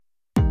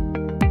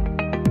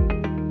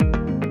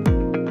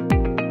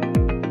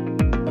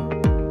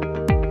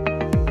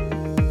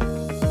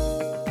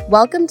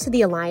Welcome to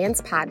the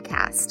Alliance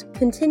Podcast,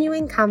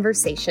 Continuing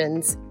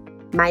Conversations.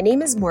 My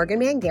name is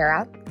Morgan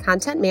Mangera,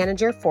 Content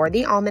Manager for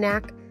The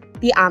Almanac,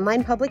 the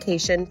online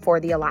publication for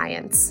the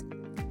Alliance.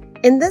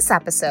 In this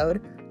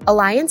episode,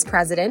 Alliance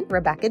President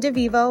Rebecca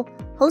DeVivo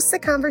hosts a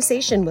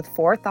conversation with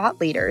four thought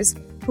leaders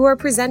who are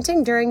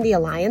presenting during the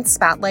Alliance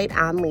Spotlight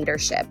on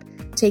Leadership,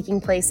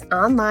 taking place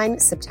online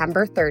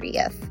September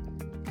 30th.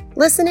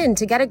 Listen in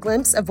to get a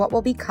glimpse of what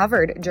will be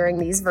covered during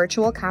these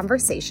virtual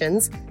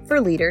conversations for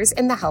leaders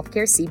in the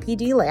healthcare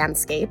CPD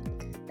landscape,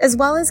 as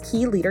well as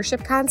key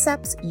leadership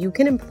concepts you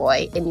can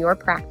employ in your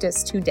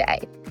practice today.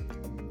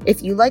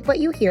 If you like what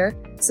you hear,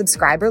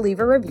 subscribe or leave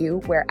a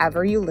review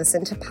wherever you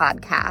listen to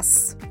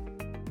podcasts.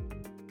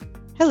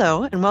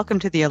 Hello, and welcome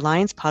to the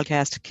Alliance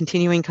Podcast,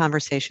 Continuing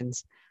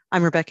Conversations.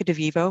 I'm Rebecca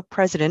DeVivo,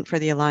 President for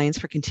the Alliance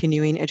for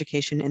Continuing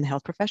Education in the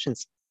Health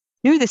Professions.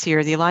 New this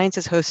year, the Alliance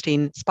is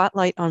hosting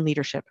Spotlight on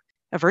Leadership,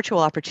 a virtual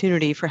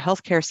opportunity for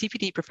healthcare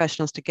CPD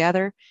professionals to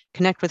gather,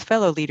 connect with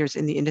fellow leaders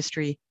in the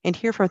industry, and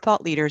hear from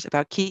thought leaders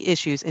about key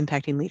issues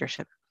impacting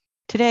leadership.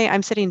 Today,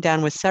 I'm sitting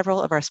down with several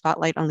of our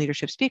Spotlight on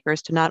Leadership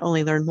speakers to not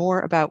only learn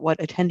more about what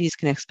attendees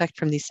can expect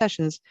from these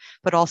sessions,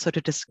 but also to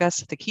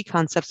discuss the key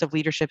concepts of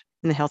leadership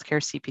in the healthcare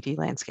CPD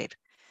landscape.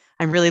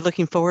 I'm really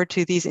looking forward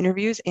to these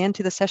interviews and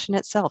to the session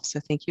itself,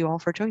 so thank you all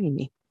for joining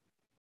me.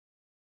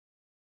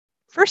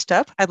 First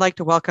up, I'd like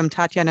to welcome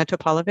Tatiana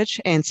Topolovich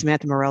and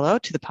Samantha Morello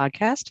to the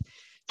podcast.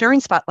 During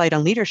Spotlight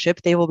on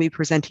Leadership, they will be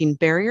presenting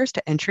barriers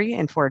to entry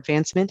and for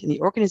advancement in the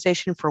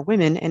organization for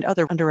women and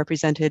other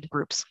underrepresented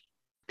groups.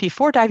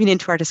 Before diving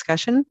into our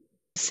discussion,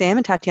 Sam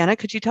and Tatiana,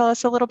 could you tell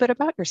us a little bit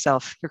about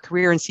yourself, your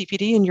career in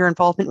CPD, and your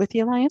involvement with the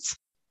Alliance?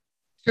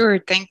 Sure,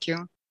 thank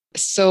you.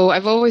 So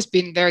I've always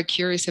been very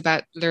curious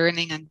about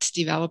learning and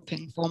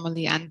developing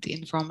formally and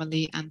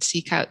informally and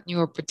seek out new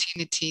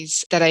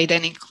opportunities that I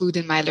then include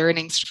in my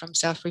learnings from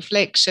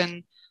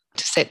self-reflection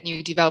to set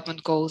new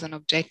development goals and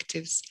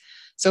objectives.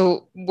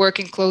 So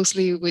working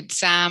closely with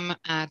Sam,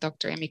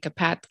 Dr. Emika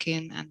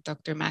Patkin and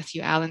Dr.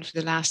 Matthew Allen for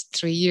the last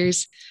 3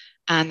 years,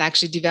 and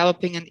actually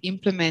developing and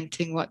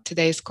implementing what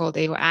today is called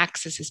AO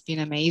Access has been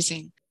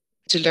amazing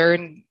to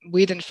learn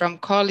with and from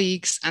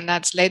colleagues. And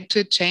that's led to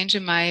a change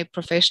in my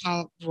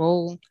professional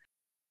role.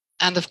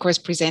 And of course,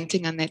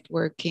 presenting and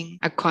networking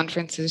at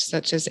conferences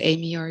such as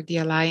AMI or the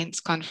Alliance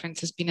Conference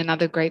has been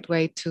another great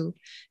way to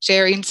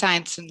share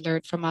insights and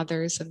learn from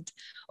others. And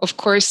of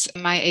course,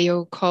 my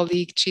AO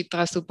colleague,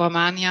 Chitra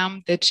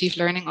Subramaniam, the Chief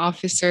Learning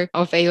Officer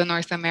of AO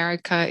North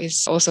America,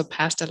 is also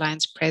past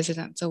Alliance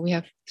President. So we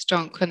have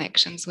strong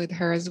connections with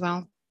her as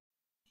well.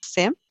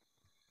 Sam?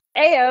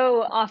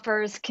 AO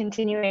offers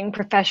continuing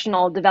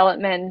professional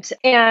development,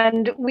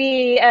 and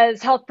we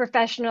as health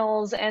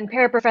professionals and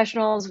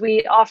paraprofessionals,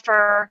 we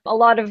offer a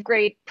lot of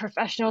great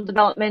professional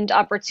development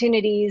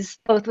opportunities,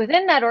 both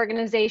within that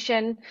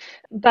organization,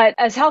 but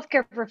as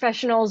healthcare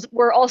professionals,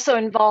 we're also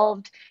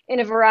involved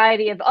in a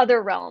variety of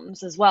other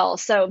realms as well.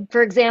 So,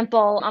 for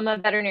example, I'm a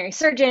veterinary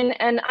surgeon,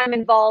 and I'm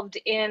involved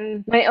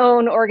in my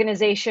own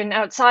organization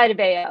outside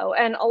of AO,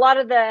 and a lot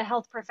of the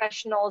health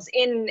professionals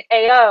in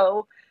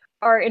AO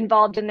are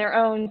involved in their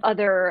own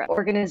other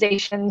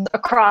organizations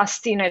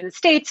across the United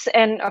States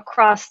and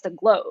across the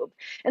globe.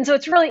 And so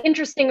it's really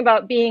interesting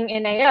about being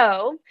in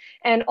AO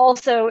and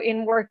also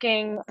in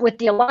working with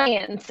the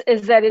Alliance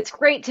is that it's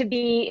great to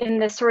be in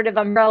this sort of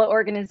umbrella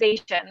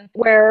organization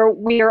where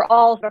we are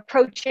all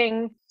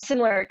approaching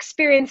similar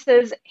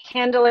experiences,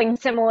 handling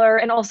similar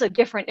and also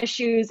different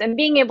issues, and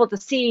being able to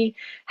see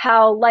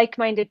how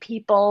like-minded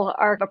people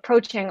are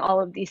approaching all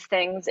of these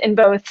things in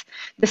both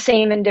the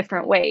same and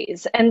different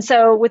ways. And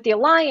so with the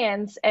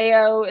Alliance,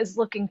 AO is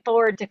looking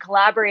forward to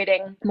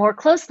collaborating more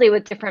closely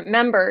with different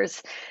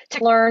members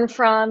to learn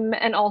from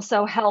and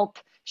also help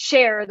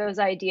share those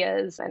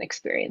ideas and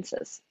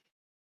experiences.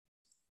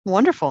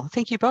 Wonderful.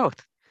 Thank you both.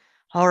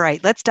 All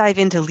right, let's dive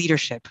into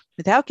leadership.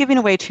 Without giving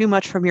away too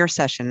much from your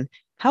session,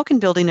 how can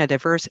building a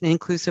diverse and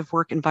inclusive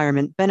work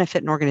environment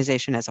benefit an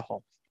organization as a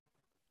whole?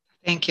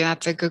 Thank you.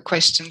 That's a good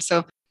question.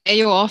 So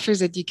AO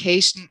offers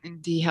education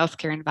in the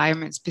healthcare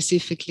environment,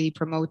 specifically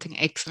promoting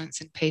excellence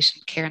in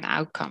patient care and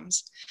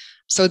outcomes.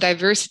 So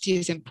diversity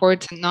is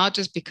important, not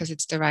just because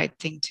it's the right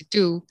thing to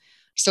do.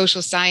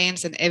 Social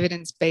science and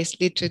evidence-based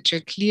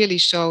literature clearly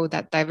show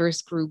that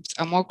diverse groups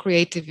are more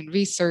creative in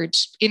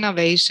research,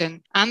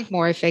 innovation, and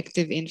more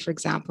effective in, for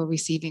example,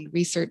 receiving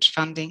research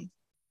funding.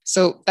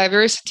 So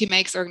diversity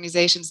makes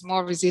organizations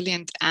more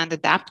resilient and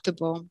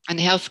adaptable, and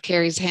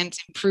healthcare is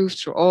hence improved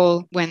for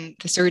all when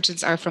the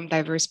surgeons are from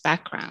diverse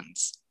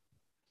backgrounds.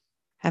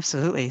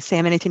 Absolutely.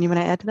 Sam, anything you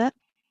want to add to that?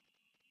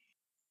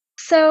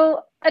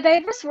 So a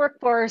diverse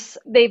workforce,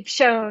 they've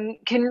shown,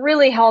 can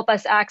really help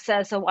us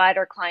access a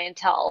wider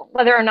clientele,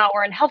 whether or not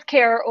we're in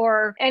healthcare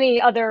or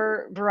any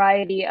other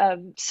variety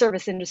of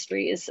service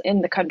industries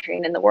in the country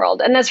and in the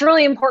world. And that's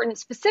really important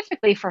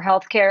specifically for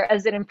healthcare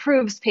as it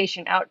improves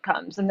patient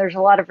outcomes. And there's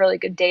a lot of really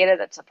good data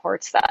that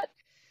supports that.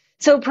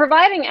 So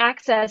providing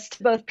access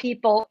to both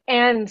people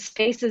and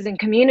spaces and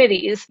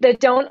communities that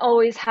don't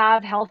always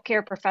have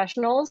healthcare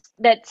professionals,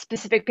 that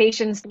specific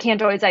patients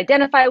can't always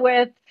identify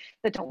with,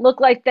 that don't look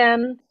like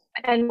them,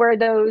 and where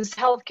those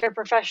healthcare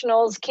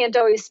professionals can't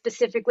always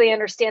specifically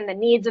understand the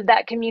needs of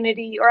that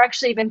community or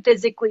actually even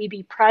physically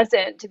be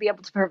present to be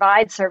able to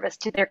provide service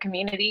to their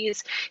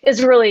communities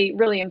is really,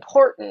 really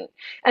important.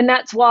 And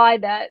that's why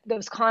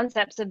those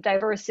concepts of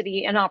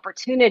diversity and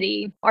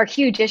opportunity are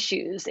huge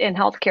issues in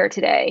healthcare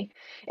today.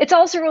 It's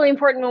also really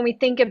important when we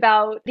think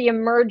about the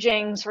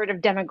emerging sort of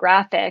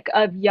demographic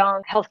of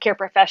young healthcare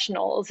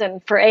professionals,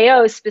 and for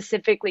AO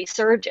specifically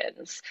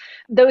surgeons.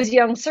 Those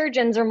young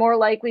surgeons are more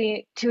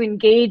likely to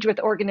engage with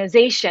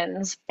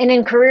organizations and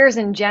in careers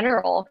in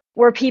general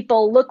where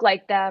people look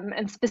like them,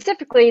 and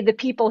specifically the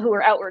people who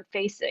are outward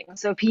facing,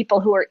 so people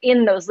who are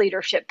in those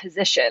leadership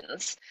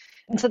positions.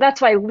 And so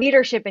that's why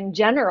leadership in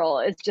general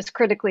is just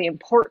critically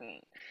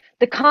important.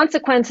 The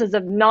consequences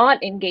of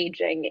not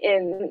engaging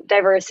in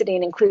diversity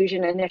and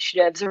inclusion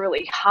initiatives are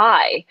really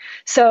high.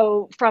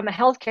 So from a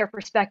healthcare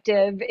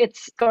perspective,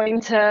 it's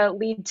going to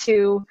lead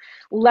to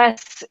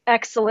less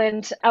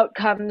excellent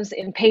outcomes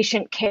in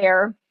patient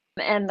care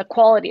and the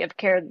quality of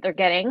care that they're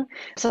getting,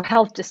 so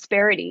health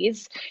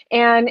disparities.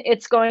 And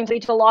it's going to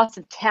lead to loss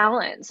of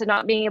talent, so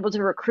not being able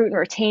to recruit and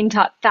retain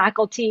top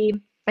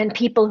faculty and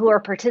people who are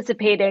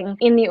participating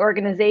in the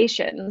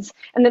organizations,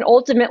 and then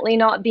ultimately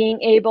not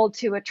being able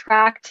to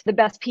attract the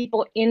best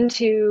people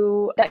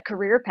into that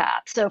career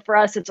path. So for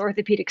us, it's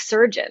orthopedic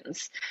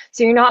surgeons.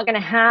 So you're not going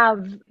to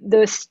have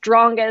the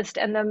strongest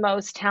and the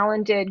most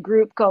talented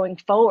group going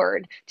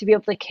forward to be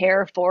able to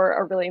care for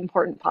a really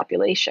important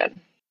population.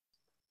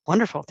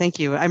 Wonderful. Thank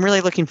you. I'm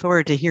really looking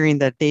forward to hearing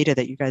the data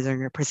that you guys are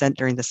going to present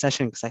during the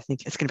session, because I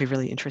think it's going to be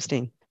really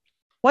interesting.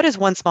 What is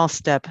one small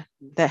step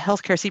that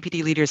healthcare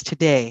CPD leaders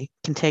today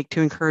can take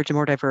to encourage a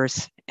more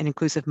diverse and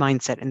inclusive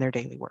mindset in their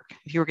daily work?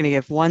 If you were going to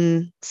give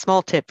one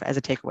small tip as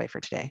a takeaway for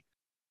today.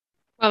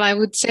 Well, I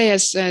would say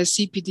as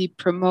CPD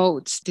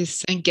promotes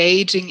this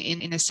engaging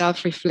in a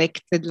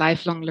self-reflected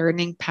lifelong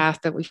learning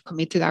path that we've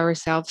committed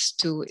ourselves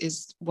to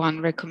is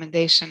one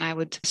recommendation I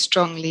would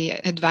strongly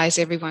advise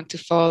everyone to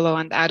follow.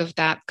 And out of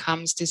that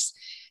comes this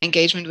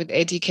engagement with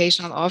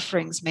educational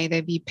offerings, may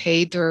they be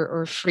paid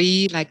or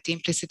free, like the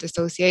implicit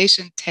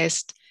association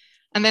test.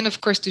 And then,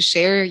 of course, to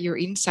share your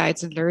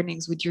insights and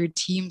learnings with your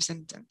teams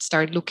and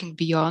start looking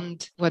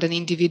beyond what an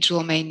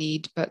individual may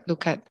need, but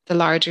look at the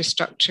larger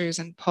structures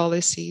and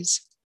policies.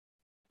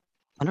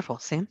 Wonderful.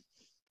 Sam?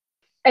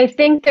 I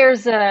think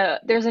there's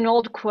an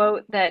old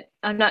quote that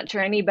I'm not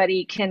sure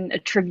anybody can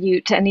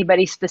attribute to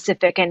anybody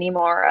specific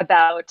anymore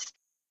about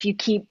if you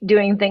keep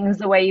doing things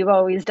the way you've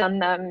always done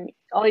them,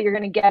 all you're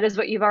going to get is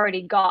what you've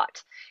already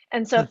got.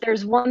 And so if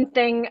there's one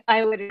thing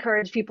I would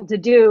encourage people to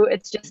do,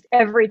 it's just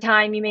every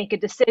time you make a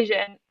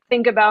decision,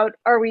 think about,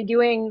 are we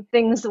doing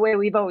things the way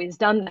we've always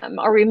done them?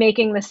 Are we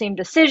making the same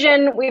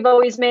decision we've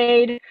always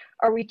made?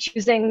 Are we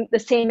choosing the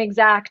same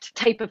exact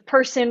type of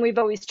person we've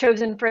always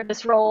chosen for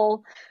this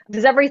role?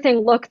 Does everything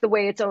look the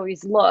way it's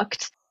always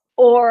looked?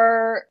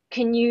 Or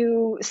can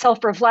you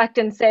self-reflect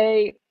and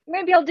say,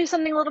 maybe I'll do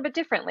something a little bit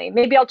differently.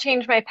 Maybe I'll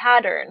change my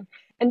pattern,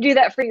 and do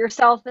that for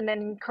yourself, and then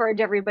encourage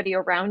everybody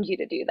around you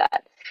to do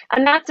that.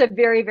 And that's a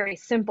very, very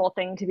simple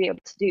thing to be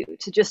able to do,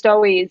 to just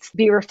always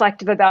be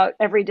reflective about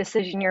every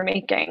decision you're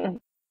making.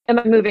 Am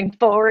I moving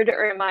forward,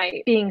 or am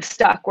I being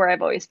stuck where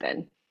I've always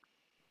been?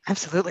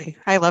 Absolutely.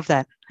 I love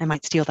that. I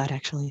might steal that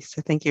actually.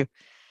 So thank you.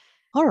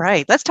 All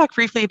right. Let's talk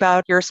briefly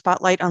about your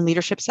Spotlight on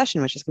Leadership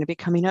session, which is going to be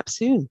coming up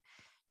soon.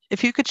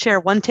 If you could share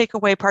one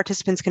takeaway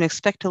participants can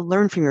expect to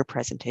learn from your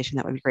presentation,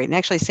 that would be great. And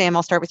actually, Sam,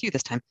 I'll start with you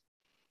this time.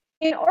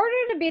 In order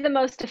to be the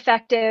most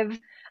effective,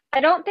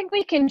 I don't think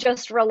we can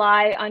just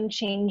rely on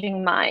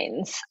changing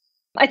minds.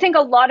 I think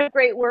a lot of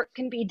great work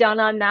can be done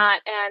on that.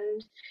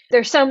 And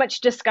there's so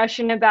much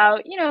discussion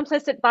about,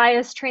 implicit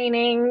bias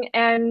training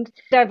and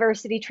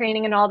diversity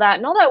training and all that.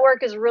 And all that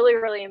work is really,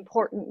 really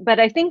important. But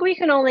I think we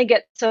can only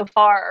get so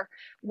far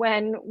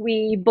when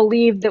we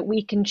believe that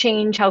we can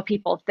change how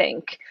people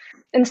think.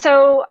 And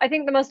so I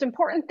think the most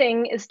important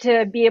thing is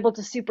to be able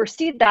to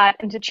supersede that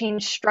and to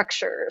change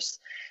structures.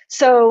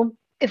 So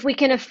if we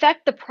can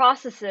affect the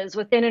processes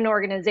within an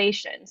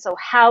organization, so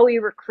how we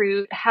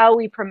recruit, how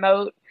we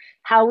promote,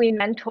 how we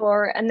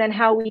mentor, and then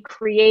how we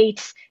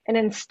create and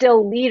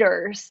instill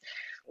leaders,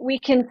 we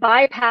can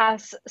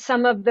bypass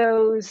some of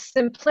those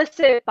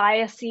implicit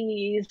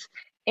biases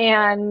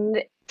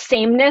and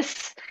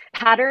sameness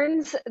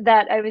patterns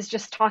that I was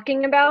just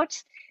talking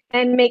about,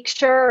 and make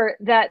sure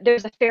that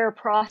there's a fair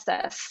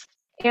process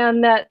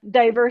and that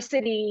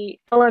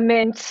diversity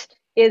element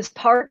is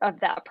part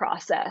of that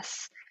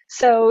process,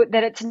 so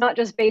that it's not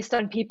just based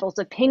on people's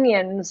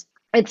opinions,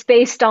 it's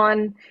based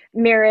on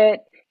merit,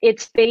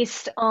 it's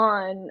based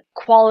on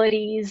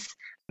qualities,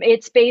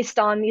 it's based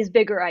on these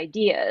bigger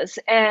ideas,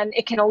 and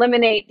it can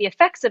eliminate the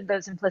effects of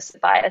those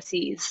implicit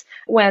biases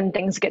when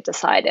things get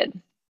decided.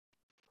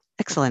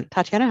 Excellent.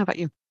 Tatiana, how about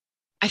you?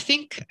 I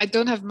think I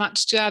don't have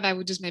much to add. I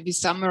would just maybe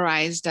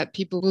summarize that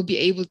people will be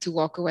able to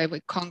walk away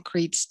with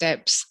concrete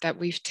steps that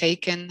we've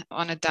taken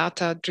on a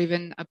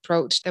data-driven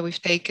approach that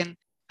we've taken.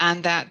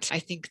 And that I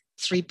think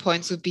 3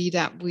 points would be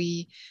that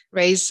we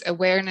raise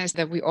awareness,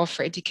 that we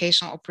offer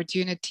educational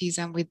opportunities,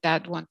 and with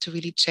that want to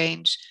really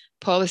change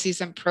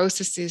policies and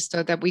processes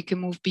so that we can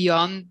move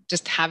beyond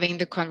just having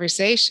the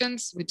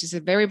conversations, which is a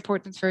very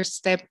important first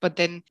step, but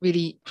then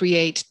really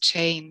create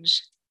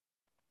change.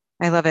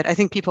 I love it. I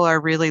think people are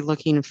really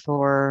looking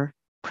for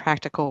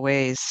practical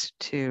ways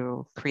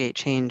to create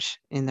change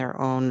in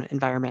their own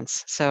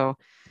environments. So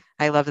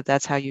I love that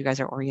that's how you guys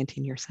are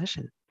orienting your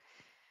session.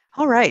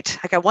 All right,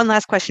 I got one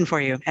last question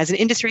for you. As an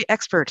industry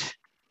expert,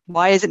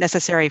 why is it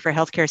necessary for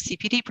healthcare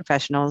CPD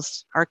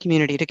professionals, our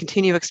community, to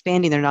continue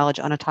expanding their knowledge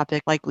on a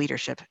topic like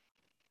leadership?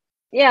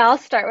 Yeah, I'll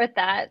start with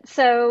that.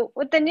 So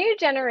with the new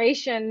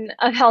generation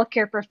of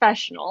healthcare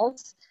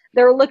professionals,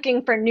 they're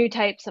looking for new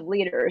types of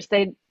leaders.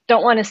 They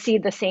don't want to see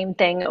the same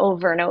thing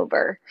over and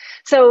over.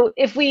 So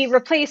if we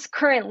replace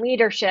current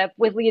leadership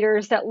with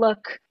leaders that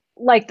look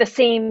like the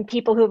same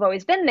people who've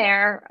always been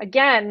there,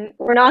 again,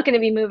 we're not going to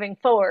be moving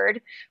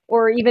forward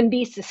or even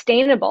be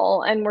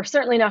sustainable, and we're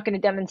certainly not going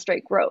to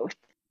demonstrate growth.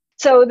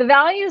 So the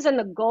values and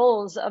the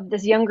goals of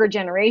this younger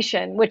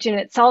generation, which in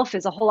itself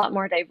is a whole lot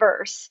more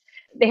diverse,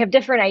 they have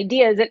different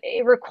ideas.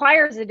 It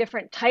requires a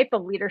different type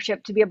of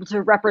leadership to be able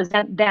to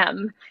represent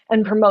them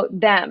and promote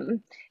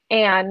them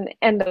and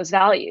those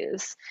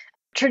values.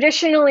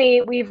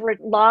 Traditionally, we've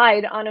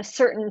relied on a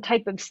certain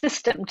type of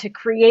system to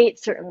create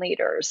certain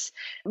leaders,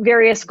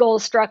 various goal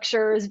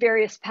structures,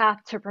 various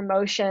paths to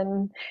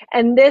promotion.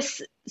 And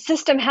this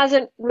system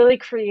hasn't really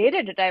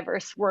created a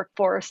diverse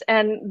workforce.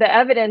 And the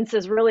evidence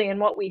is really in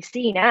what we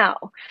see now.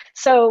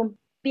 So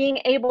being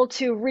able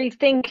to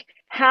rethink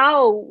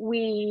how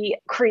we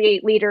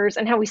create leaders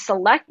and how we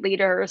select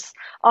leaders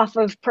off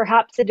of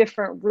perhaps a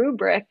different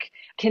rubric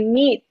can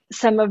meet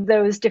some of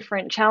those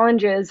different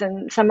challenges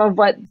and some of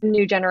what the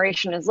new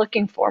generation is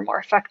looking for more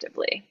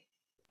effectively.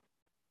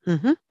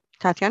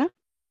 Tatiana?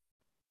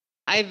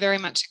 I very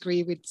much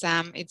agree with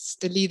Sam. It's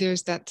the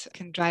leaders that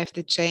can drive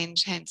the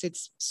change. Hence,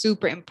 it's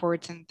super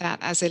important that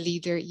as a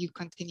leader, you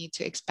continue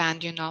to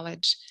expand your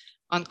knowledge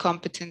on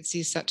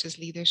competencies such as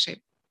leadership.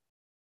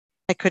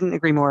 I couldn't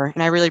agree more.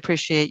 And I really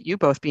appreciate you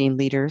both being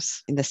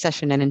leaders in this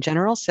session and in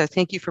general. So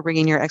thank you for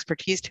bringing your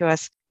expertise to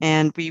us.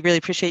 And we really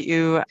appreciate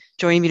you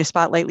joining me to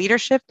spotlight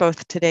leadership,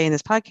 both today in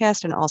this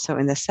podcast and also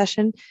in this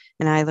session.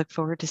 And I look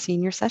forward to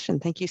seeing your session.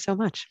 Thank you so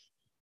much.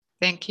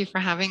 Thank you for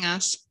having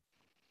us.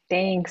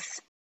 Thanks.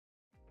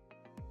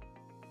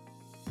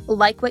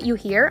 Like what you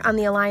hear on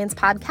the Alliance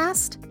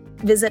podcast?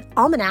 Visit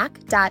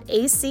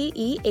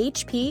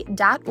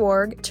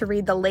almanac.acehp.org to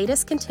read the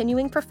latest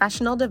continuing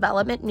professional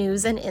development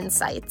news and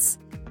insights.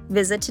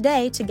 Visit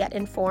today to get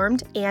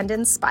informed and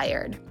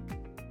inspired.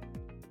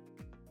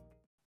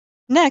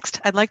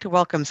 Next, I'd like to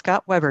welcome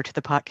Scott Weber to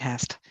the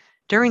podcast.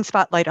 During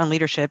Spotlight on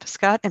Leadership,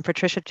 Scott and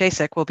Patricia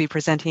Jasek will be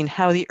presenting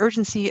how the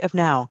urgency of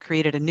now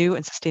created a new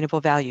and sustainable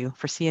value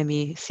for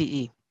CME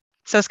CE.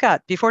 So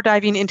Scott, before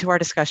diving into our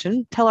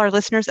discussion, tell our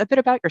listeners a bit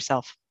about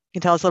yourself. You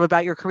can tell us a little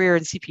about your career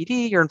in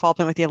CPD, your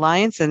involvement with the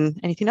Alliance, and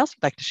anything else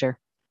you'd like to share.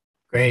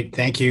 Great.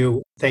 Thank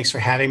you. Thanks for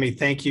having me.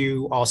 Thank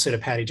you also to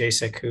Patty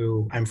Jasek,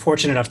 who I'm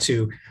fortunate enough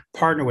to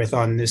partner with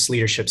on this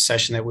leadership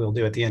session that we'll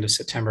do at the end of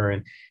September.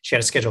 And she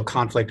had a scheduled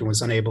conflict and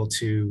was unable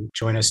to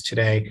join us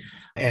today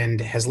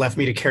and has left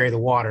me to carry the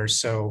water.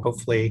 So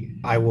hopefully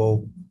I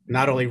will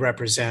not only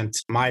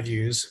represent my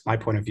views, my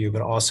point of view,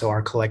 but also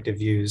our collective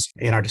views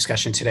in our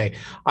discussion today.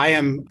 I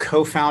am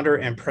co-founder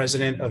and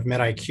president of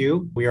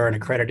MedIQ. We are an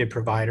accredited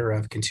provider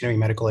of continuing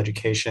medical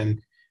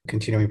education,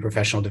 continuing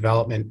professional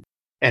development.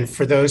 And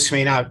for those who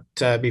may not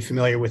be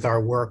familiar with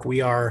our work,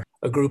 we are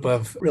a group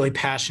of really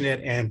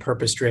passionate and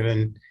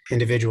purpose-driven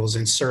individuals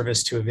in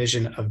service to a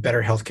vision of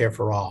better healthcare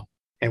for all.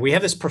 And we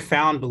have this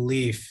profound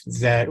belief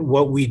that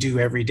what we do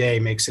every day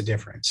makes a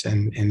difference.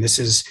 And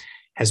this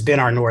has been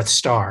our North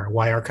Star,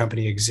 why our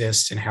company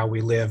exists and how we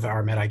live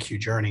our MedIQ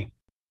journey.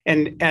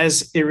 And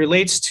as it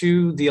relates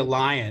to the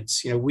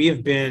Alliance, we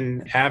have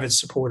been avid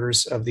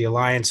supporters of the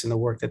Alliance and the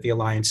work that the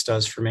Alliance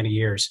does for many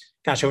years.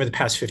 Gosh, over the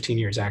past 15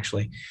 years,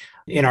 actually.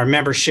 In our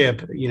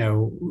membership,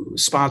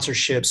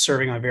 sponsorship,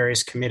 serving on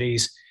various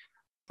committees,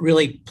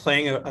 really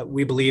playing,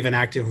 we believe, an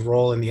active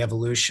role in the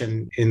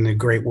evolution in the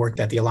great work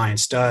that the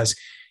Alliance does.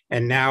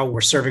 And now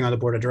we're serving on the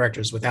board of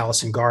directors with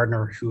Allison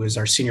Gardner, who is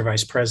our senior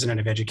vice president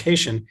of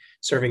education,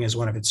 serving as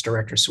one of its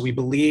directors. So we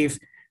believe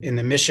in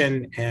the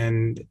mission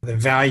and the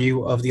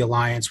value of the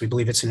Alliance. We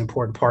believe it's an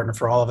important partner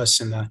for all of us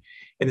in the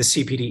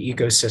CPD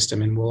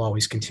ecosystem, and we'll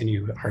always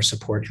continue our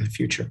support in the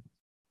future.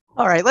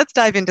 All right, let's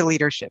dive into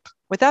leadership.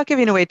 Without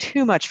giving away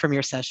too much from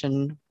your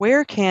session,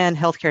 where can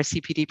healthcare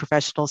CPD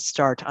professionals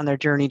start on their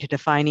journey to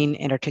defining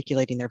and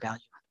articulating their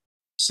value?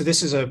 So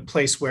this is a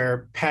place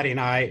where Patty and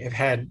I have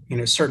had,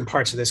 certain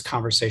parts of this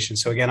conversation.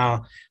 So again,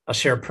 I'll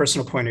share a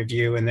personal point of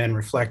view and then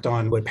reflect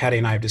on what Patty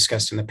and I have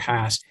discussed in the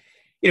past.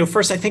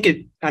 First,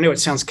 I know it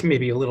sounds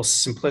maybe a little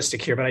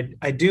simplistic here, but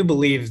I do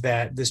believe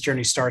that this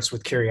journey starts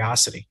with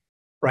curiosity.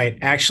 right?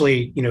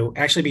 Actually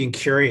being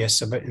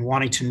curious about and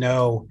wanting to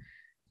know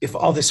if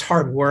all this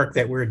hard work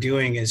that we're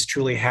doing is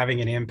truly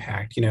having an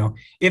impact,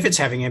 if it's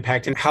having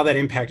impact and how that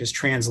impact is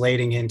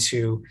translating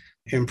into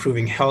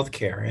improving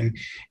healthcare.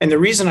 And the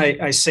reason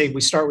I say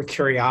we start with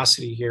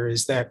curiosity here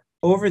is that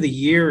over the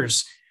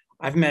years,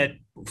 I've met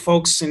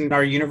folks in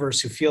our universe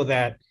who feel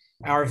that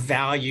our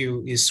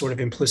value is sort of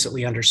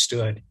implicitly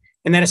understood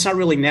and that it's not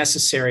really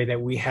necessary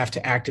that we have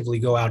to actively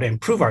go out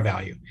and prove our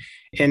value.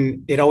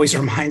 And it always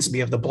reminds me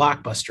of the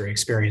Blockbuster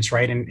experience,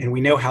 right? And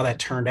we know how that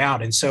turned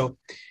out. And so,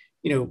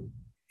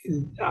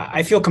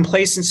 I feel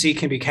complacency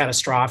can be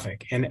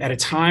catastrophic. And at a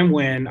time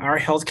when our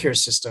healthcare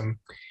system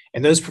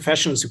and those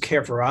professionals who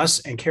care for us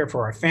and care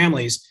for our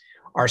families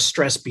are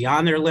stressed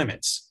beyond their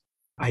limits,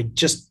 I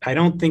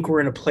don't think we're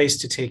in a place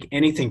to take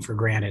anything for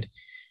granted.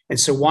 And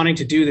so wanting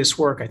to do this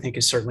work, I think,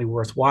 is certainly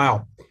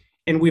worthwhile.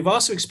 And we've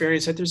also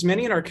experienced that there's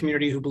many in our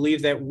community who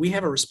believe that we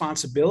have a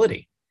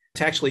responsibility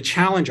to actually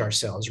challenge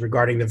ourselves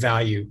regarding the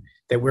value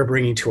that we're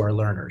bringing to our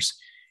learners.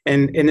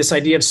 And this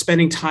idea of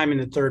spending time in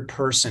the third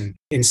person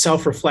in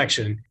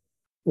self-reflection,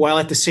 while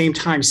at the same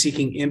time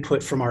seeking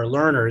input from our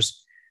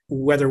learners,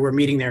 whether we're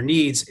meeting their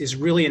needs, is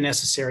really a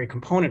necessary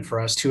component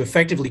for us to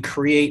effectively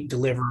create,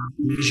 deliver,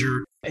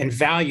 measure, and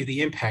value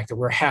the impact that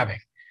we're having.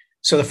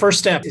 So the first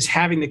step is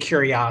having the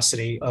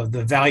curiosity of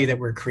the value that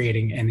we're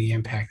creating and the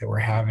impact that we're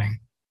having.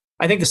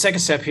 I think the second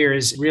step here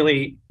is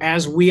really,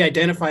 as we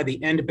identify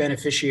the end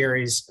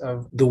beneficiaries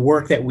of the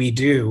work that we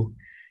do,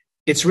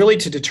 it's really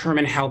to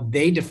determine how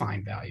they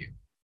define value.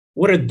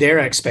 What are their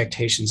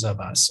expectations of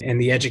us and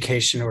the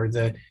education or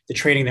the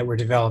training that we're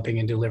developing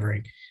and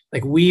delivering?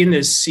 Like, we in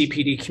this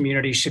CPD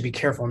community should be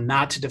careful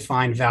not to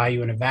define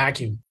value in a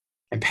vacuum.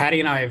 And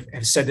Patty and I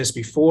have said this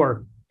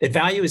before, that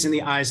value is in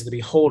the eyes of the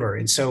beholder.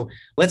 And so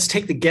let's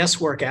take the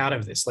guesswork out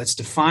of this. Let's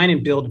define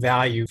and build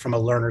value from a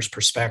learner's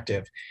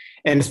perspective.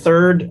 And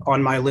third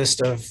on my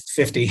list of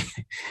 50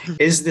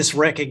 is this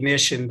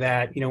recognition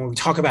that, when we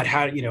talk about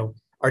how,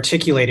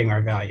 articulating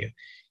our value,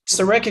 it's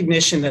the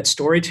recognition that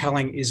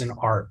storytelling is an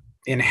art,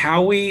 and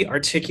how we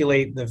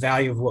articulate the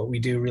value of what we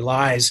do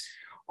relies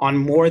on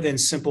more than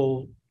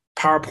simple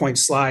PowerPoint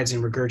slides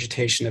and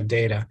regurgitation of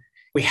data.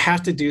 We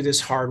have to do this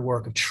hard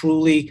work of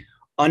truly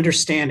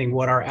understanding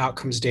what our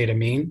outcomes data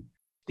mean,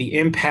 the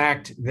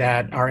impact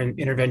that our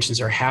interventions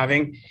are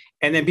having,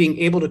 and then being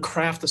able to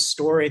craft a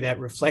story that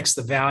reflects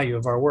the value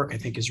of our work, I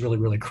think, is really,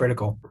 really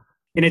critical.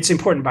 And it's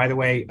important, by the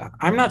way,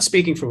 I'm not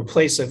speaking from a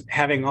place of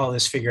having all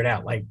this figured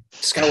out. Like,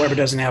 Scott Weber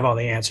doesn't have all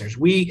the answers.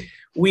 We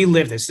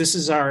live this.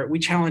 We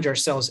challenge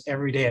ourselves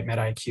every day at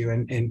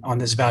MedIQ and on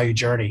this value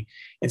journey.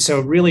 And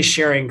so really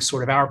sharing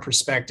sort of our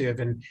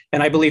perspective and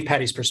I believe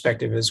Patty's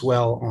perspective as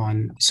well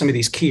on some of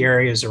these key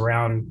areas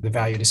around the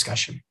value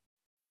discussion.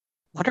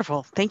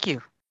 Wonderful. Thank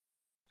you.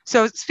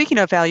 So speaking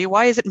of value,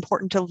 why is it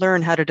important to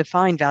learn how to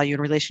define value in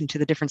relation to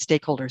the different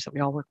stakeholders that we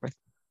all work with?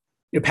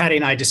 Patty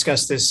and I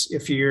discussed this a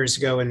few years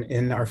ago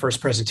in our first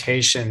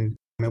presentation.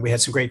 We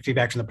had some great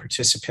feedback from the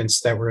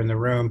participants that were in the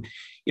room.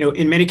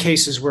 In many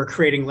cases, we're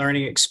creating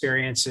learning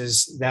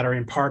experiences that are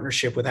in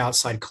partnership with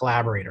outside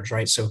collaborators,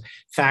 right? So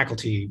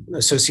faculty,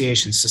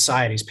 associations,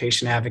 societies,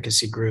 patient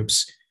advocacy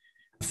groups,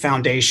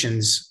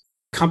 foundations,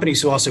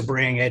 companies who also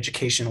bring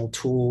educational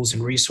tools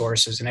and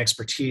resources and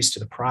expertise to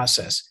the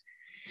process.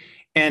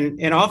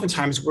 And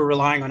oftentimes we're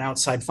relying on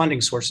outside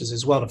funding sources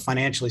as well to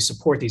financially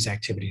support these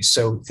activities.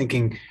 So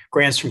thinking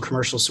grants from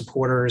commercial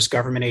supporters,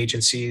 government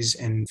agencies,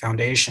 and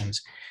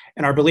foundations.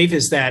 And our belief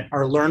is that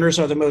our learners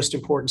are the most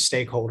important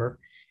stakeholder,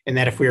 and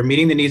that if we are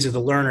meeting the needs of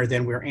the learner,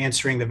 then we're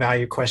answering the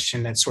value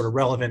question that's sort of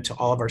relevant to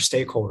all of our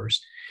stakeholders.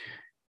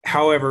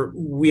 However,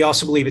 we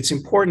also believe it's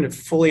important to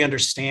fully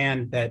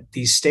understand that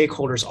these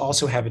stakeholders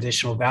also have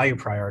additional value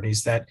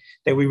priorities that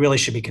we really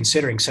should be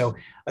considering. So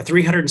a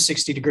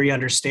 360-degree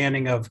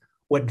understanding of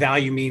what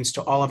value means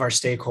to all of our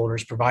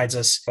stakeholders provides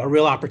us a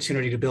real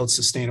opportunity to build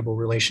sustainable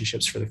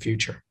relationships for the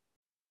future.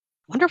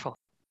 Wonderful.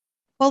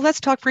 Well,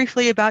 let's talk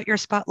briefly about your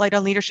Spotlight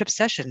on Leadership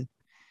session.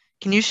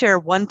 Can you share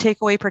one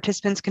takeaway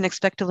participants can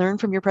expect to learn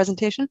from your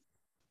presentation?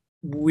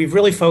 We've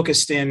really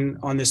focused in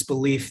on this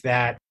belief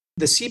that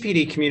the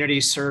CPD community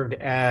served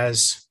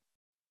as,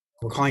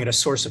 we're calling it a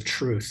source of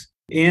truth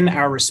in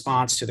our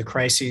response to the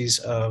crises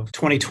of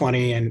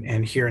 2020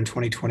 and here in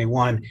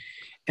 2021,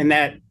 and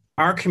that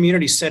our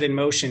community set in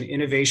motion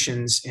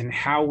innovations in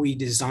how we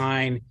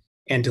design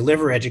and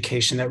deliver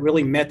education that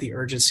really met the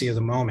urgency of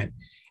the moment.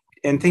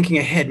 And thinking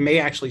ahead may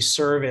actually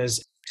serve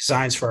as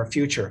designs for our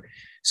future.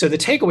 So the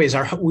takeaways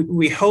are,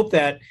 we hope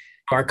that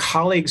our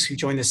colleagues who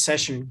join this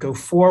session go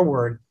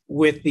forward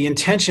with the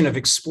intention of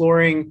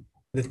exploring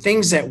the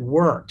things that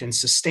worked and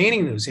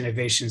sustaining those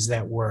innovations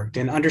that worked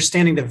and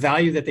understanding the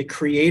value that they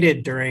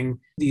created during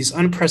these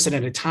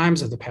unprecedented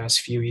times of the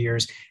past few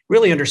years,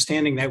 really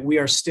understanding that we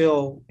are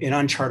still in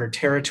uncharted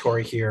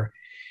territory here,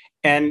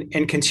 and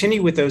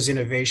continue with those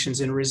innovations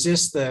and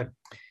resist that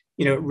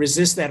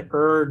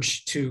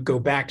urge to go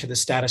back to the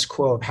status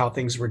quo of how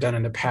things were done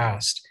in the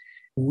past.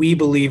 We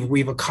believe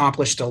we've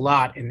accomplished a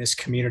lot in this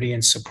community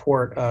in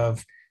support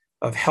of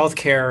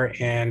healthcare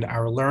and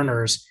our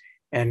learners.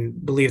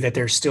 and believe that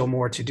there's still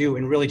more to do,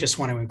 and really just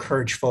want to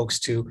encourage folks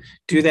to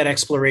do that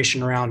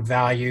exploration around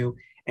value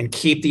and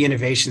keep the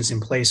innovations in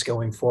place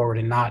going forward,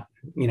 and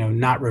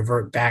not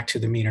revert back to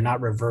the mean, or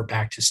not revert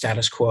back to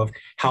status quo of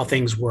how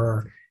things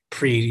were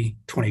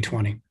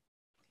pre-2020.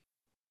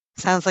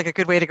 Sounds like a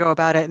good way to go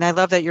about it. And I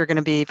love that you're going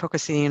to be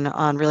focusing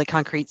on really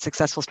concrete,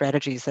 successful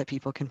strategies that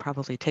people can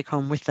probably take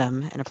home with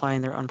them and apply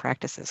in their own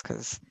practices,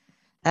 because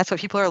that's what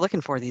people are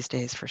looking for these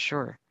days, for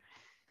sure.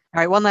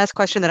 All right, one last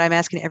question that I'm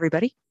asking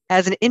everybody.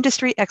 As an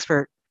industry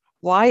expert,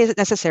 why is it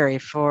necessary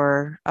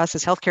for us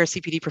as healthcare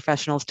CPD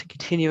professionals to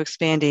continue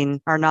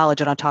expanding our knowledge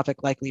on a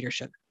topic like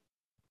leadership?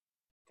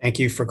 Thank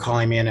you for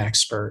calling me an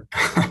expert.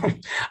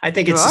 I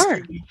think You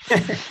are.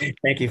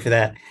 Thank you for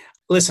that.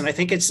 Listen, I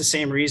think it's the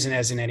same reason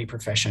as in any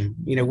profession.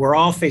 We're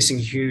all facing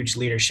huge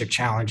leadership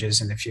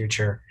challenges in the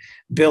future.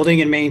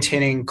 Building and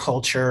maintaining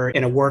culture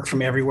in a work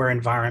from everywhere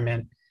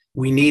environment.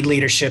 We need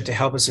leadership to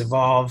help us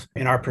evolve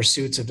in our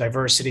pursuits of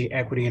diversity,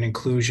 equity, and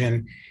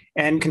inclusion.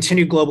 And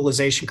continued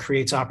globalization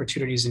creates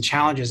opportunities and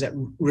challenges that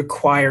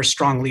require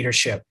strong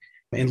leadership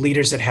and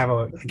leaders that have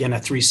a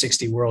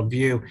 360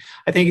 worldview.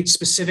 I think it's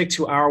specific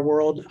to our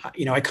world.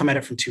 I come at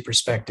it from two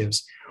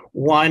perspectives.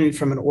 One,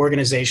 from an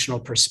organizational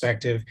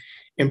perspective,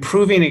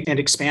 improving and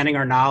expanding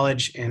our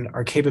knowledge and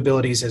our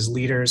capabilities as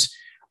leaders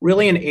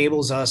really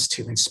enables us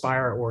to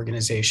inspire our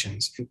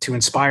organizations, to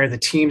inspire the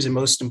teams, and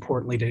most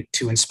importantly,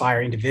 to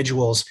inspire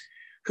individuals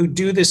who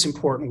do this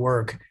important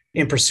work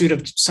in pursuit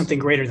of something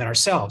greater than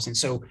ourselves. And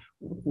so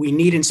we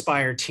need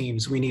inspired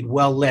teams. We need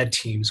well-led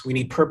teams. We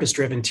need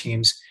purpose-driven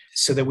teams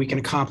so that we can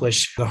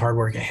accomplish the hard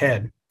work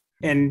ahead.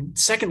 And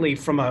secondly,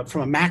 from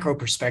a macro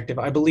perspective,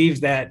 I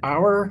believe that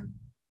our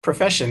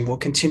profession will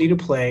continue to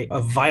play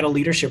a vital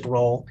leadership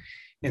role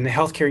in the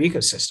healthcare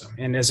ecosystem.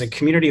 And as a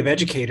community of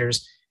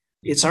educators,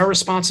 it's our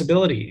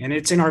responsibility and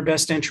it's in our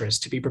best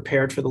interest to be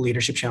prepared for the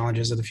leadership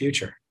challenges of the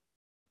future.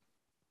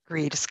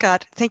 Agreed.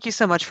 Scott, thank you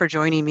so much for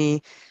joining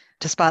me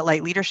to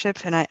spotlight leadership.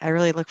 And I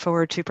really look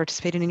forward to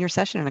participating in your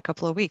session in a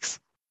couple of weeks.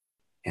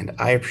 And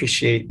I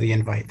appreciate the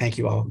invite. Thank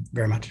you all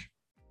very much.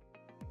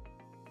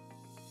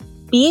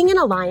 Being an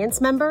Alliance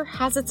member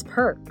has its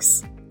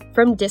perks.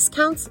 From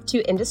discounts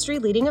to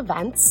industry-leading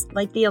events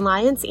like the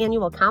Alliance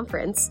Annual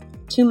Conference,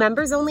 to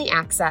members-only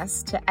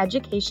access to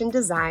education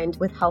designed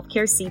with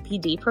healthcare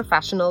CPD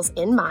professionals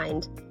in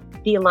mind,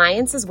 the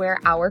Alliance is where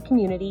our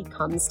community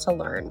comes to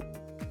learn.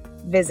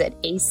 Visit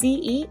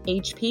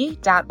acehp.org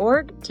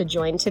to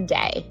join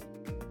today.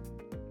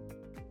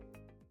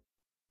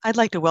 I'd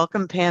like to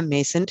welcome Pam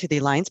Mason to the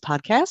Alliance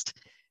podcast.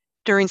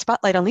 During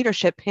Spotlight on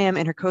Leadership, Pam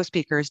and her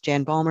co-speakers,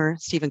 Jan Balmer,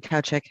 Stephen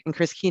Kauchek, and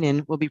Chris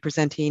Keenan, will be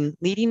presenting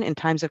Leading in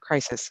Times of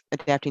Crisis,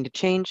 Adapting to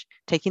Change,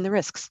 Taking the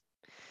Risks.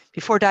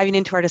 Before diving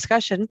into our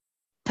discussion,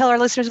 tell our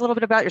listeners a little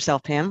bit about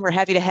yourself, Pam. We're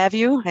happy to have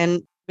you,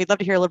 and we'd love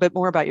to hear a little bit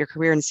more about your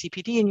career in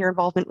CPD and your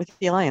involvement with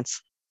the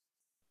Alliance.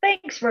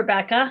 Thanks,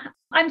 Rebecca.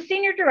 I'm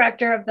Senior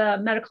Director of the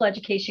Medical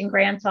Education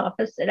Grants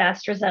Office at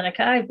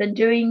AstraZeneca. I've been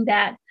doing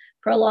that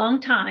for a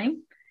long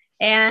time.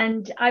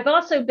 And I've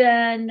also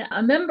been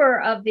a member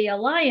of the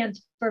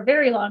Alliance for a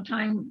very long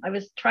time. I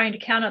was trying to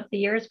count up the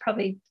years,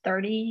 probably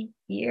 30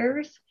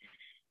 years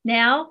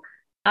now.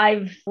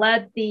 I've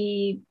led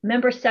the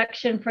member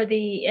section for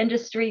the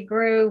industry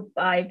group.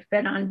 I've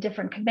been on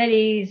different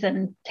committees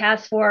and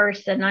task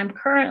force, and I'm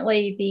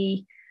currently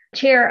the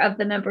chair of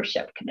the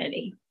membership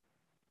committee.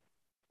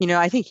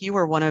 I think you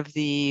were one of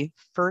the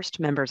first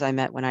members I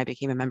met when I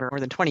became a member more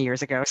than 20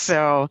 years ago.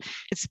 So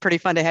it's pretty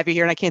fun to have you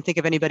here. And I can't think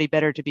of anybody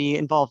better to be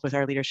involved with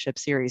our leadership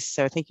series.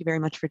 So thank you very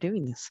much for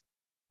doing this.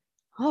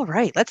 All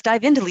right, let's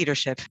dive into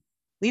leadership.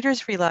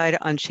 Leaders relied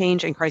on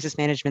change and crisis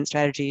management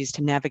strategies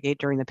to navigate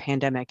during the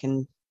pandemic,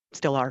 and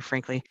still are,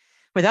 frankly.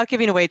 Without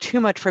giving away too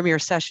much from your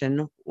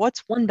session,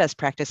 what's one best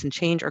practice in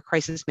change or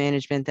crisis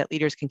management that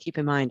leaders can keep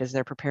in mind as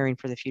they're preparing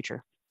for the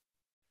future?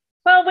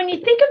 Well, when you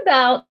think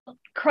about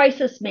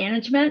crisis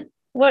management,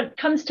 what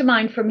comes to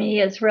mind for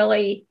me is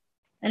really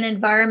an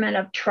environment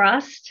of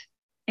trust,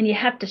 and you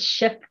have to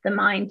shift the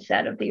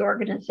mindset of the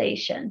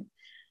organization.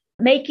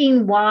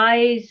 Making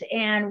wise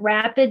and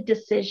rapid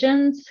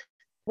decisions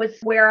was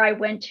where I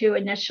went to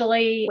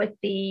initially with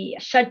the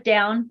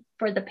shutdown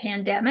for the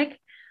pandemic,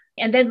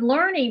 and then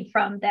learning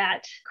from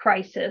that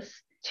crisis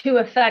to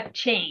affect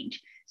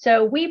change.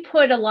 So we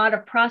put a lot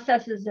of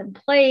processes in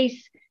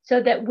place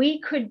so that we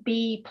could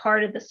be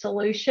part of the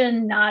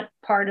solution, not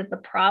part of the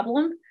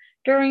problem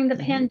during the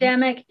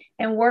pandemic.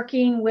 And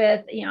working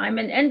with, I'm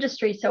in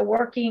industry, so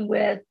working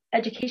with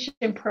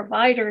education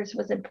providers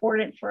was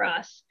important for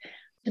us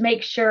to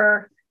make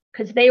sure,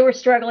 because they were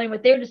struggling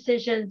with their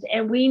decisions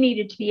and we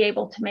needed to be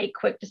able to make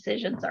quick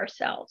decisions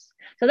ourselves.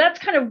 So that's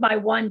kind of my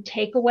one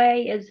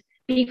takeaway, is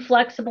be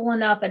flexible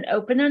enough and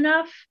open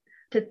enough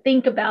to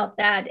think about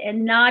that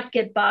and not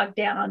get bogged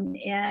down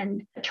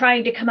in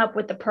trying to come up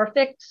with the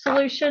perfect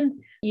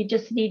solution. You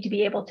just need to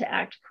be able to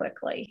act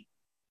quickly.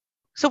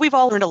 So we've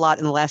all learned a lot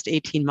in the last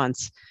 18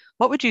 months.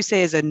 What would you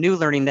say is a new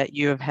learning that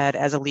you have had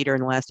as a leader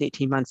in the last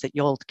 18 months that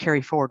you'll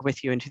carry forward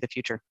with you into the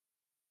future?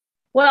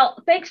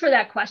 Well, thanks for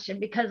that question,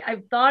 because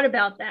I've thought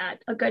about that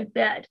a good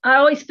bit. I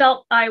always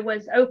felt I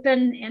was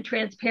open and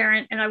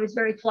transparent, and I was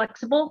very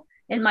flexible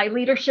in my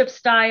leadership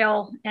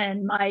style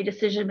and my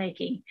decision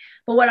making.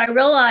 But what I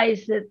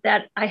realized is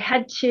that I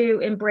had to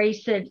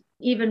embrace it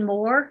even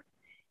more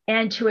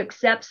and to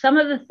accept some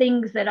of the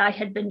things that I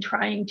had been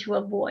trying to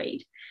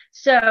avoid.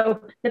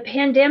 So the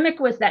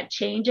pandemic was that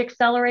change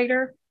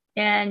accelerator,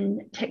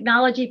 and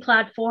technology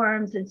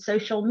platforms and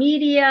social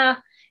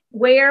media,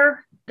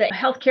 where the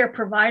healthcare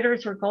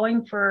providers were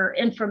going for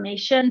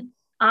information.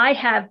 I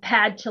have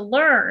had to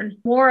learn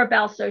more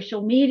about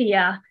social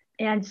media.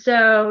 And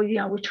so,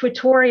 with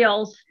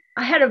tutorials,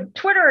 I had a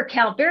Twitter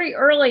account very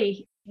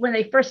early when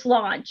they first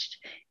launched,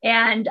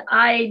 and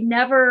I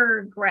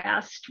never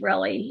grasped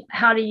really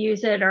how to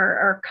use it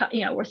or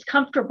was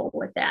comfortable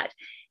with that.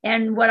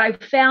 And what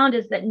I've found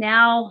is that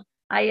now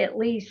I at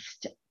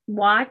least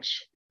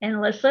watch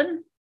and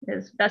listen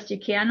as best you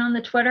can on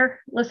the Twitter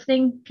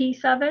listening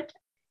piece of it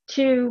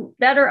to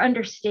better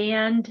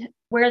understand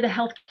where the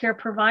healthcare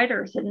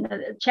providers and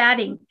the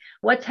chatting,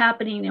 what's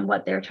happening and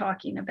what they're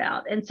talking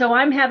about. And so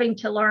I'm having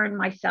to learn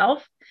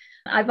myself.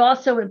 I've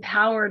also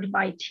empowered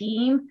my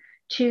team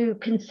to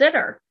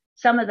consider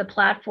some of the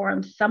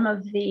platforms, some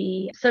of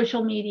the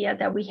social media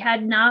that we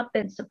had not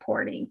been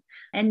supporting,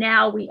 and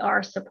now we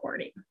are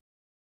supporting.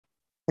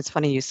 It's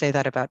funny you say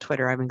that about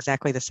Twitter. I'm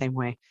exactly the same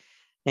way.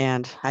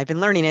 And I've been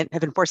learning it.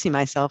 I've been forcing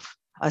myself.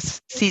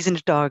 Us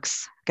seasoned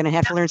dogs, going to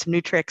have to learn some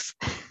new tricks.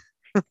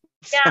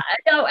 Yeah,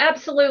 no,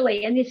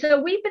 absolutely. And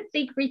so we've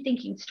been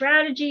rethinking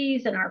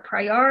strategies and our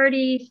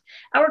priorities,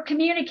 our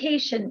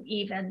communication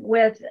even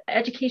with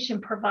education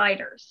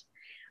providers.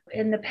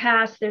 In the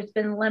past, there's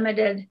been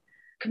limited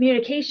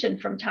communication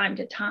from time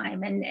to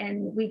time.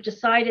 And we've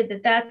decided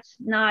that that's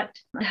not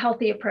a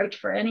healthy approach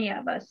for any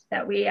of us,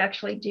 that we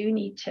actually do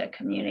need to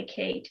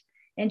communicate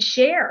and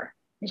share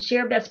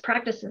best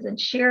practices and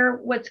share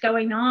what's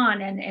going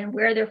on and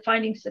where they're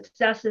finding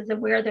successes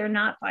and where they're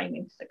not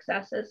finding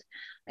successes.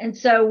 And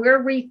so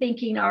we're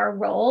rethinking our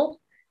role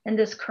in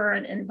this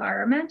current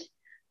environment.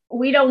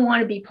 We don't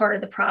want to be part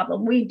of the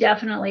problem. We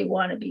definitely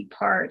want to be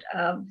part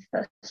of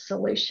the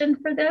solution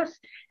for this.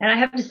 And I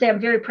have to say,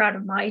 I'm very proud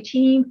of my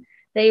team.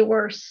 They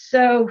were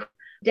so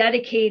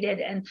dedicated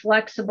and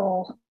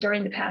flexible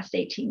during the past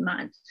 18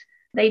 months.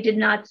 They did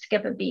not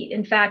skip a beat.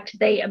 In fact,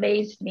 they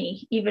amazed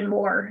me even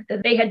more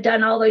than they had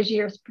done all those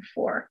years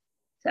before.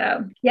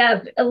 So,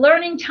 yeah, a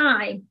learning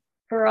time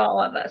for all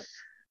of us.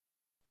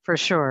 For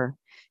sure.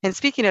 And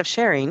speaking of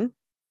sharing,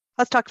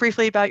 let's talk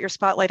briefly about your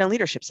Spotlight on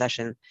Leadership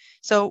session.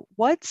 So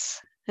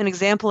what's an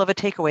example of a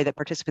takeaway that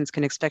participants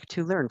can expect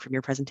to learn from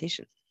your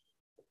presentation?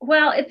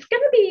 Well, it's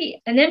going to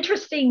be an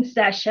interesting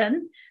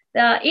session.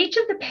 Each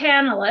of the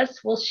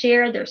panelists will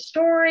share their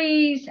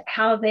stories,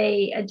 how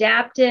they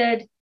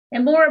adapted,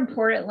 and more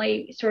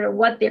importantly, sort of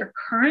what their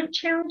current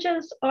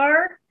challenges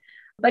are.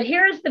 But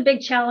here's the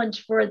big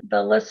challenge for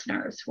the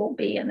listeners will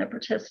be and the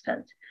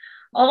participants.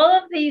 All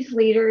of these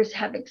leaders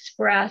have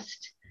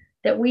expressed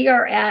that we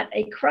are at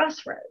a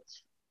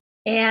crossroads.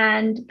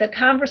 And the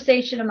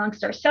conversation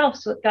amongst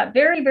ourselves got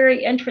very,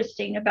 very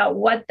interesting about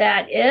what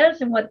that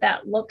is and what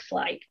that looks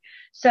like.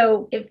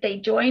 So if they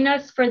join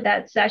us for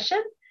that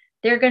session,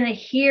 they're going to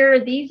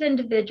hear these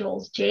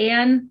individuals,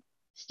 Jan,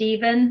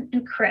 Stephen,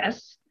 and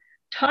Chris,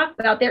 talk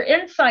about their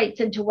insights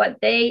into what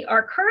they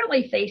are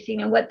currently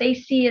facing and what they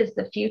see as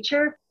the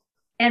future,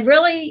 and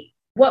really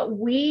what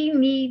we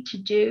need to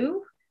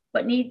do,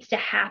 what needs to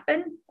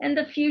happen in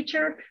the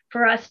future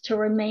for us to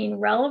remain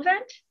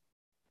relevant,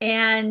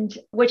 and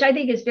which I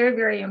think is very,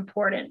 very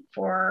important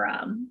for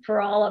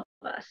all of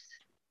us.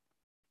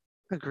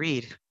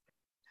 Agreed.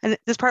 And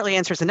this partly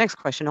answers the next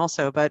question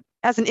also, but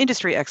as an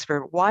industry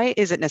expert, why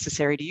is it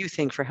necessary, do you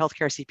think, for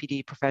healthcare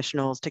CPD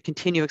professionals to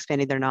continue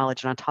expanding their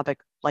knowledge on a topic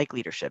like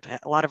leadership?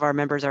 A lot of our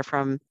members are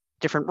from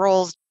different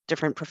roles,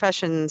 different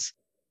professions.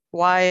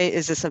 Why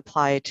is this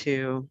applied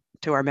to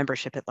our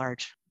membership at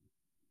large?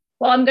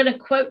 Well, I'm going to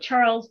quote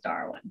Charles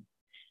Darwin.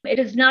 It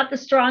is not the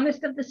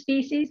strongest of the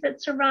species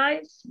that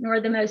survives,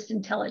 nor the most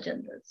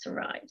intelligent that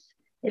survives.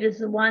 It is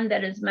the one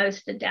that is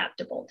most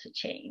adaptable to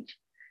change.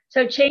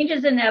 So change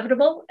is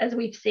inevitable, as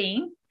we've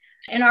seen,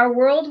 and our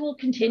world will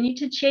continue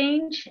to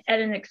change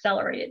at an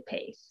accelerated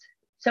pace.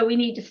 So we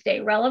need to stay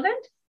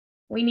relevant.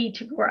 We need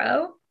to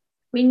grow.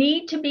 We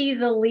need to be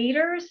the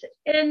leaders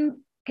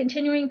in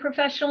continuing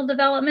professional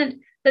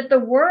development that the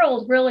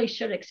world really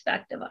should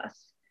expect of us.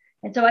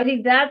 And so I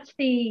think that's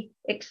the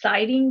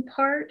exciting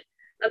part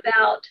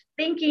about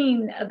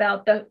thinking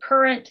about the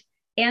current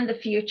and the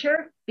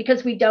future,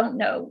 because we don't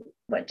know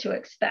what to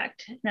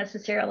expect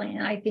necessarily.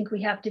 And I think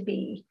we have to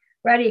be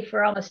ready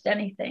for almost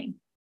anything.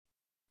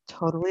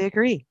 Totally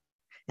agree.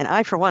 And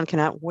I, for one,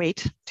 cannot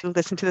wait to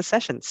listen to the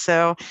session.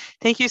 So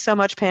thank you so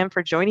much, Pam,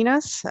 for joining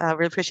us. I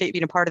really appreciate you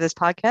being a part of this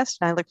podcast.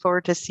 And I look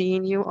forward to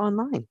seeing you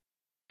online.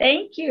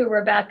 Thank you,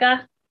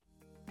 Rebecca.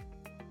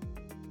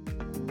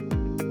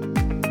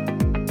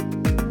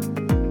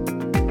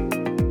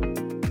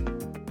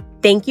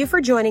 Thank you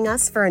for joining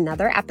us for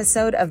another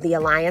episode of the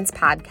Alliance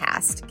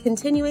Podcast,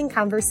 Continuing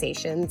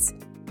Conversations.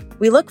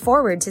 We look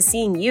forward to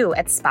seeing you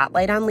at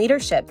Spotlight on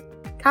Leadership,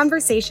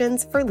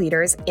 Conversations for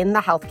Leaders in the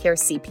Healthcare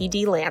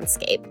CPD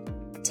Landscape,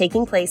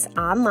 taking place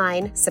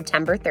online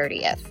September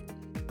 30th.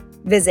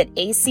 Visit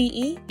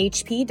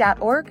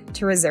acehp.org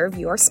to reserve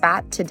your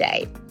spot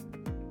today.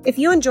 If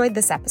you enjoyed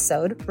this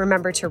episode,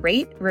 remember to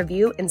rate,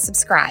 review, and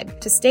subscribe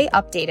to stay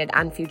updated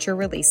on future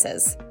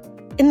releases.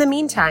 In the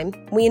meantime,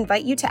 we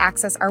invite you to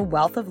access our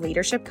wealth of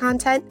leadership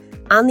content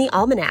on the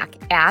Almanac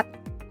at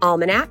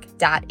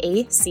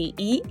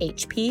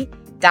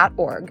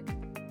almanac.acehp.org.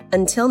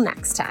 Until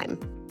next time.